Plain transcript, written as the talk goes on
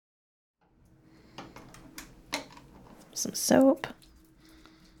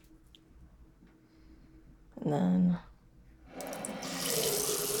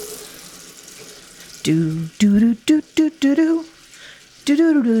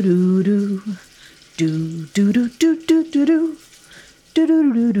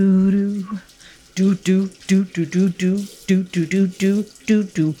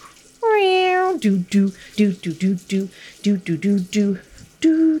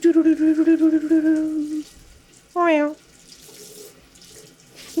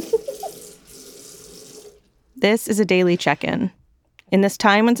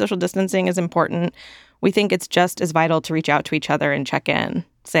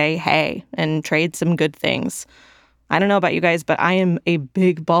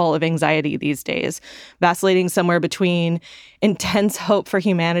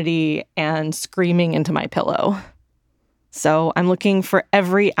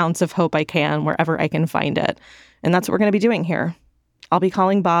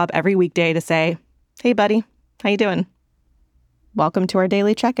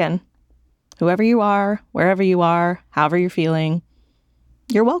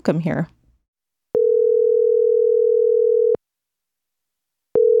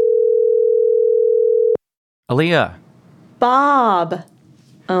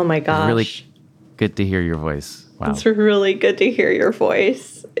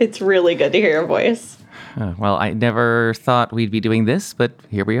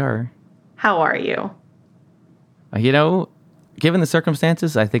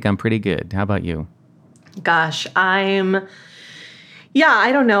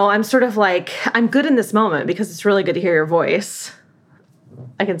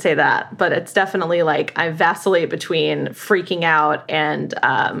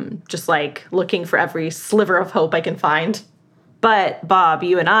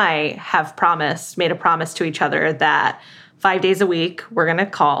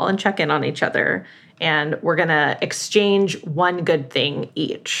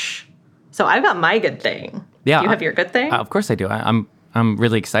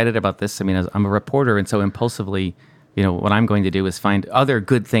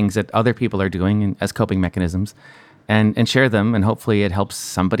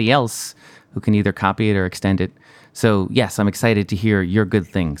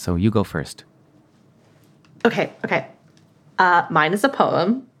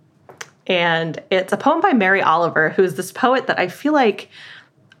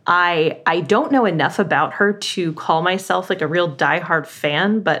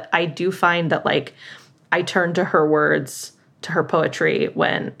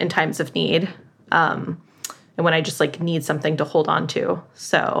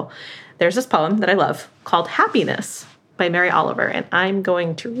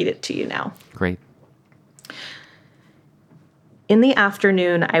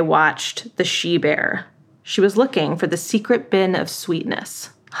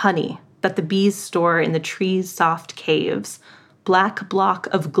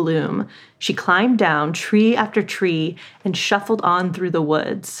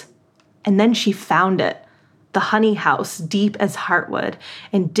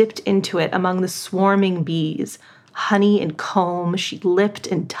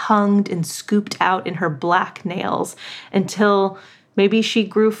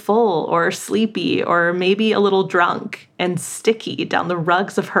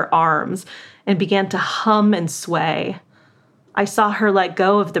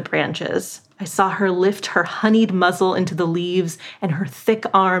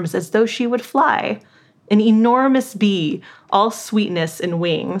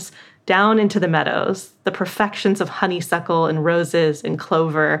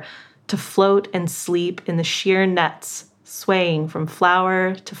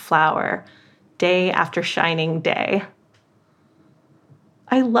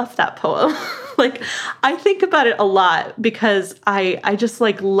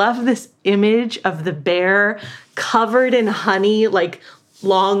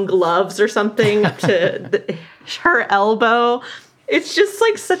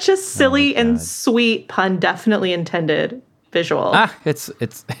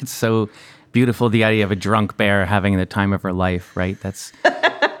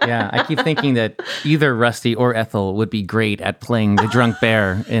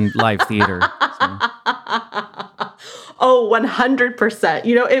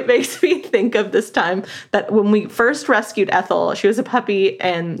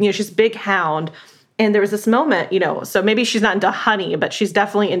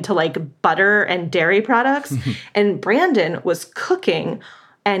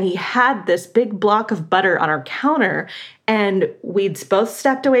and he had this big block of butter on our counter, and we'd both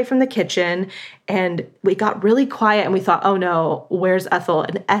stepped away from the kitchen, and we got really quiet, and we thought, oh no, where's Ethel?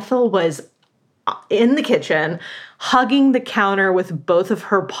 And Ethel was in the kitchen, hugging the counter with both of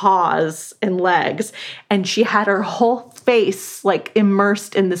her paws and legs. And she had her whole face like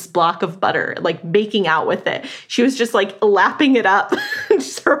immersed in this block of butter, like making out with it. She was just like lapping it up.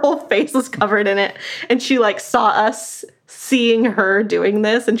 Just her whole face was covered in it. And she like saw us seeing her doing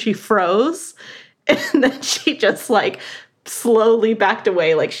this and she froze. And then she just like slowly backed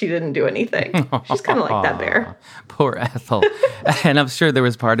away like she didn't do anything. She's kind of like that bear. Poor Ethel. And I'm sure there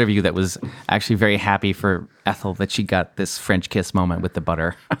was part of you that was actually very happy for Ethel that she got this French kiss moment with the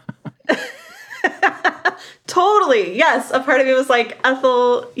butter. Totally. Yes. A part of me was like,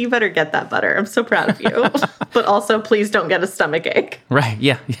 Ethel, you better get that butter. I'm so proud of you. But also, please don't get a stomach ache. Right.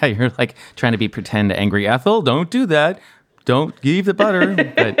 Yeah. Yeah. You're like trying to be pretend angry. Ethel, don't do that. Don't give the butter.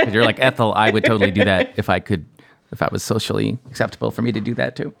 But you're like, Ethel, I would totally do that if it was socially acceptable for me to do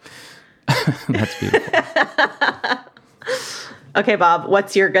that too. That's beautiful. Okay, Bob,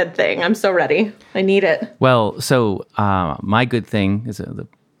 what's your good thing? I'm so ready. I need it. Well, so my good thing is the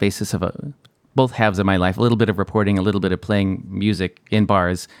basis of both halves of my life, a little bit of reporting, a little bit of playing music in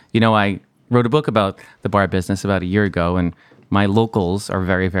bars. You know, I wrote a book about the bar business about a year ago, and my locals are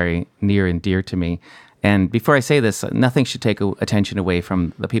very, very near and dear to me. And before I say this, nothing should take attention away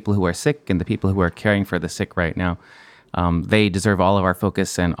from the people who are sick and the people who are caring for the sick right now. They deserve all of our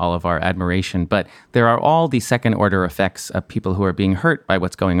focus and all of our admiration. But there are all the second-order effects of people who are being hurt by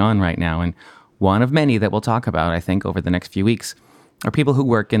what's going on right now. And one of many that we'll talk about, I think, over the next few weeks are people who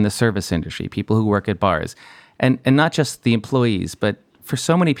work in the service industry, people who work at bars. And not just the employees, but for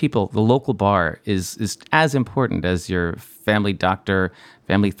so many people, the local bar is as important as your family doctor,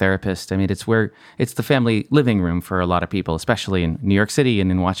 family therapist. I mean, it's the family living room for a lot of people, especially in New York City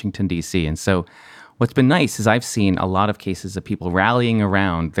and in Washington, D.C. And so what's been nice is I've seen a lot of cases of people rallying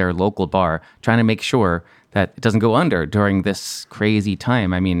around their local bar, trying to make sure that it doesn't go under during this crazy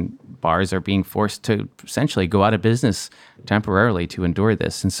time. I mean, bars are being forced to essentially go out of business temporarily to endure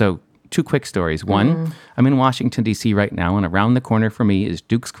this. And so 2 quick stories. One, I'm in Washington, D.C. right now, and around the corner from me is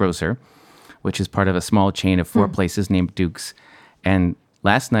Duke's Grocer, which is part of a small chain of 4 places named Duke's. And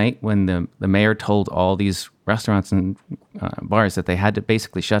last night, when the mayor told all these restaurants and bars that they had to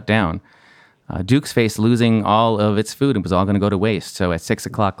basically shut down, Duke's faced losing all of its food. It was all going to go to waste. So at 6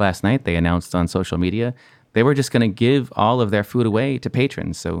 o'clock last night, they announced on social media they were just going to give all of their food away to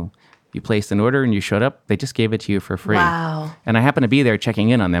patrons. So you placed an order and you showed up, they just gave it to you for free. Wow. And I happen to be there checking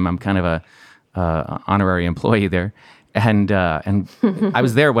in on them. I'm kind of a honorary employee there. And I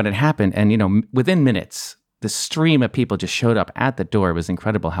was there when it happened. And, you know, within minutes, the stream of people just showed up at the door. It was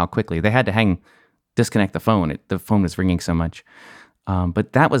incredible how quickly. They had to disconnect the phone. The phone was ringing so much.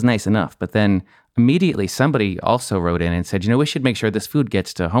 But that was nice enough. But then immediately somebody also wrote in and said, you know, we should make sure this food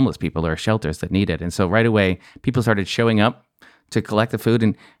gets to homeless people or shelters that need it. And so right away, people started showing up to collect the food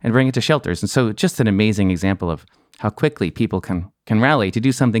and bring it to shelters. And so just an amazing example of how quickly people can rally to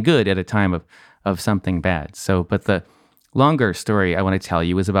do something good at a time of something bad. So, but the longer story I want to tell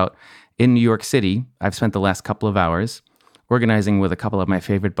you is about in New York City. I've spent the last couple of hours organizing with a couple of my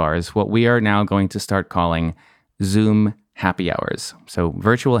favorite bars what we are now going to start calling Zoom happy hours. So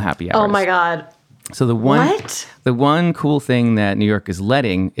virtual happy hours. Oh my God. So the one cool thing that New York is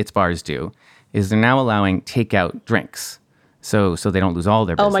letting its bars do is they're now allowing takeout drinks. So they don't lose all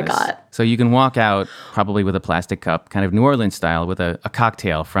their business. Oh my God. So you can walk out probably with a plastic cup, kind of New Orleans style, with a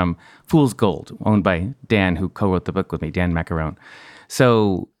cocktail from Fool's Gold, owned by Dan, who co-wrote the book with me, Dan Macarone.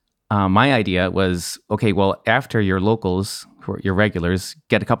 So my idea was, okay, well, after your locals, your regulars,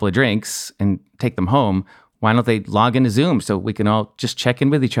 get a couple of drinks and take them home, why don't they log into Zoom so we can all just check in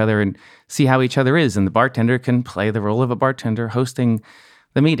with each other and see how each other is? And the bartender can play the role of a bartender hosting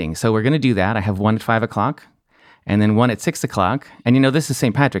the meeting. So we're going to do that. I have one at 5 o'clock and then one at 6 o'clock. And, you know, this is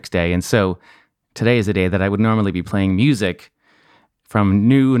St. Patrick's Day. And so today is a day that I would normally be playing music from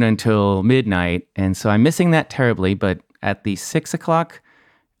noon until midnight. And so I'm missing that terribly. But at the 6 o'clock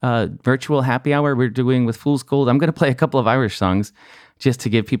virtual happy hour we're doing with Fool's Gold, I'm going to play a couple of Irish songs just to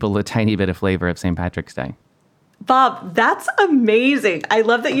give people a tiny bit of flavor of St. Patrick's Day. Bob, that's amazing. I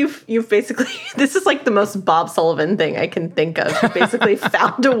love that you've basically, this is like the most Bob Sullivan thing I can think of. You basically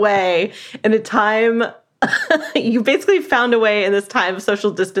found a way in a time, you basically found a way in this time of social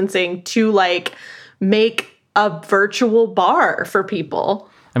distancing to like make a virtual bar for people.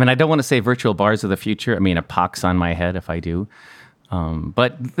 I mean, I don't want to say virtual bars of the future. I mean, a pox on my head if I do.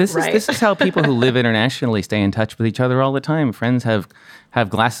 But this is how people who live internationally stay in touch with each other all the time. Friends have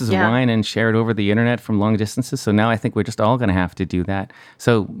glasses of wine and share it over the internet from long distances. So now I think we're just all going to have to do that.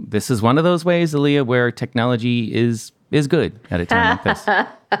 So this is one of those ways, Aaliyah, where technology is good at a time like this.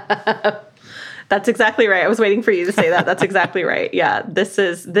 That's exactly right. I was waiting for you to say that. That's exactly right. Yeah,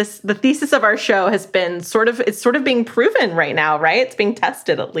 the thesis of our show has been it's sort of being proven right now, right? It's being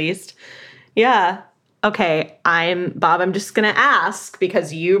tested at least. Yeah. Okay, Bob, I'm just going to ask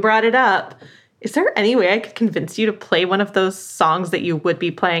because you brought it up. Is there any way I could convince you to play one of those songs that you would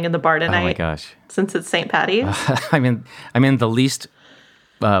be playing in the bar tonight? Oh my gosh. Since it's St. Patty's? I'm in the least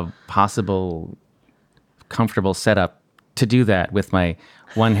possible comfortable setup to do that with my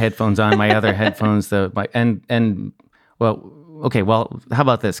one headphones on, my other headphones, how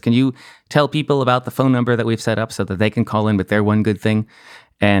about this? Can you tell people about the phone number that we've set up so that they can call in with their one good thing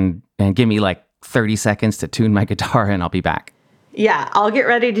and give me like 30 seconds to tune my guitar and I'll be back. Yeah, I'll get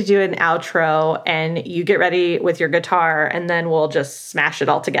ready to do an outro and you get ready with your guitar and then we'll just smash it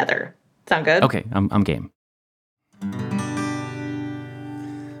all together. Sound good? Okay, I'm game.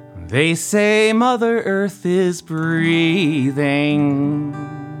 They say Mother Earth is breathing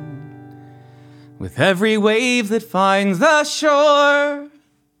with every wave that finds the shore.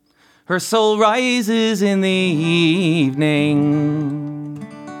 Her soul rises in the evening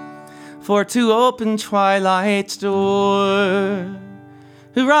for to open twilight's door.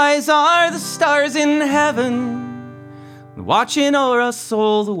 Who rise are the stars in heaven, watching o'er us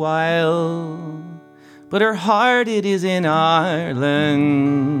all the while. But her heart it is in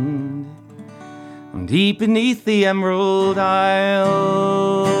Ireland, deep beneath the Emerald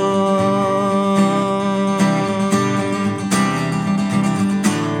Isle.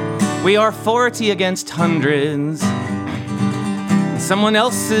 We are 40 against hundreds, someone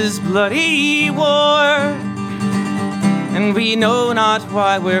else's bloody war, and we know not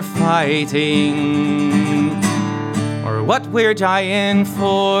why we're fighting or what we're dying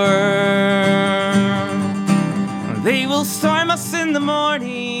for. They will storm us in the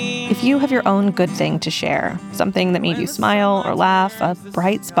morning. If you have your own good thing to share, something that made you smile or laugh, a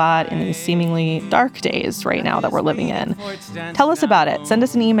bright spot in these seemingly dark days right now that we're living in, tell us about it. Send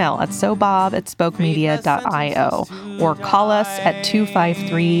us an email at sobob@spokemedia.io or call us at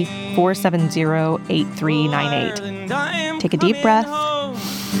 253-470-8398. Take a deep breath.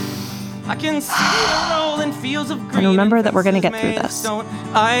 And remember that we're going to get through this.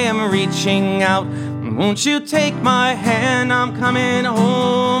 I am reaching out. Won't you take my hand? I'm coming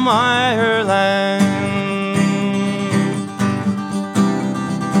home, Ireland.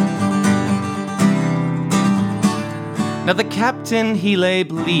 Now the captain, he lay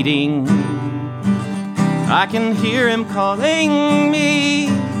bleeding. I can hear him calling me.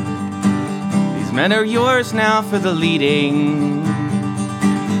 These men are yours now for the leading.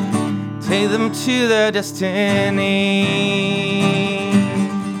 Take them to their destiny.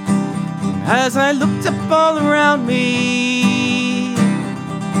 As I looked up all around me,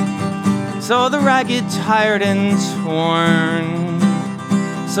 saw the ragged, tired and torn.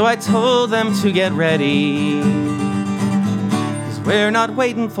 So I told them to get ready, 'cause we're not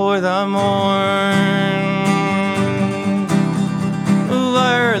waiting for the morn. Oh,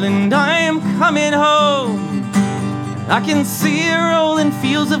 Ireland, I am coming home. I can see rolling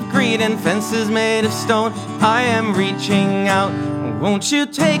fields of green and fences made of stone. I am reaching out. Won't you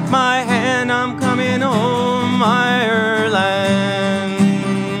take my hand? I'm coming home, Ireland.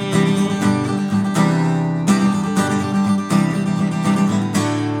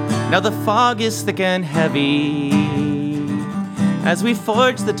 Now the fog is thick and heavy as we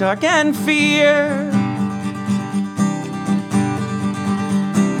forge the dark and fear.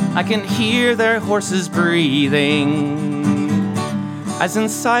 I can hear their horses breathing as in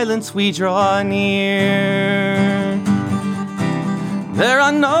silence we draw near. There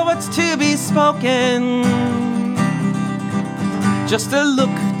are no words to be spoken, just a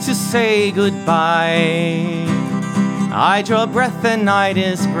look to say goodbye. I draw breath and night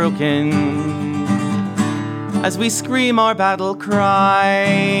is broken as we scream our battle cry.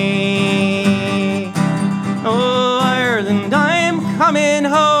 Oh, Ireland, I am coming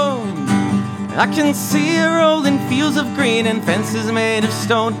home. I can see rolling fields of green and fences made of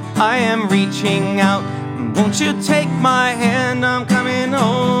stone. I am reaching out. Won't you take my hand? I'm coming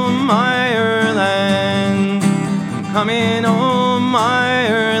home, Ireland. I'm coming home,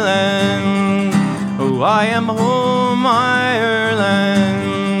 Ireland. Oh, I am home, Ireland.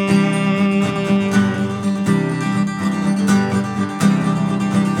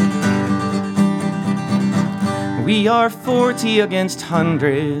 We are 40 against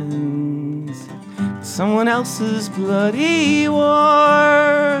hundreds, someone else's bloody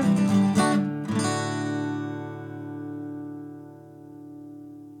war.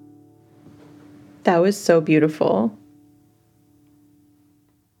 That was so beautiful.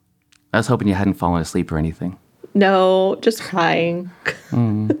 I was hoping you hadn't fallen asleep or anything. No, just crying.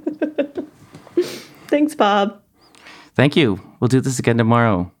 Thanks, Bob. Thank you. We'll do this again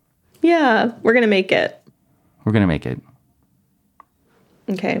tomorrow. Yeah, we're going to make it. We're going to make it.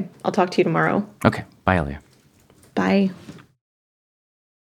 Okay, I'll talk to you tomorrow. Okay. Bye, Alia. Bye.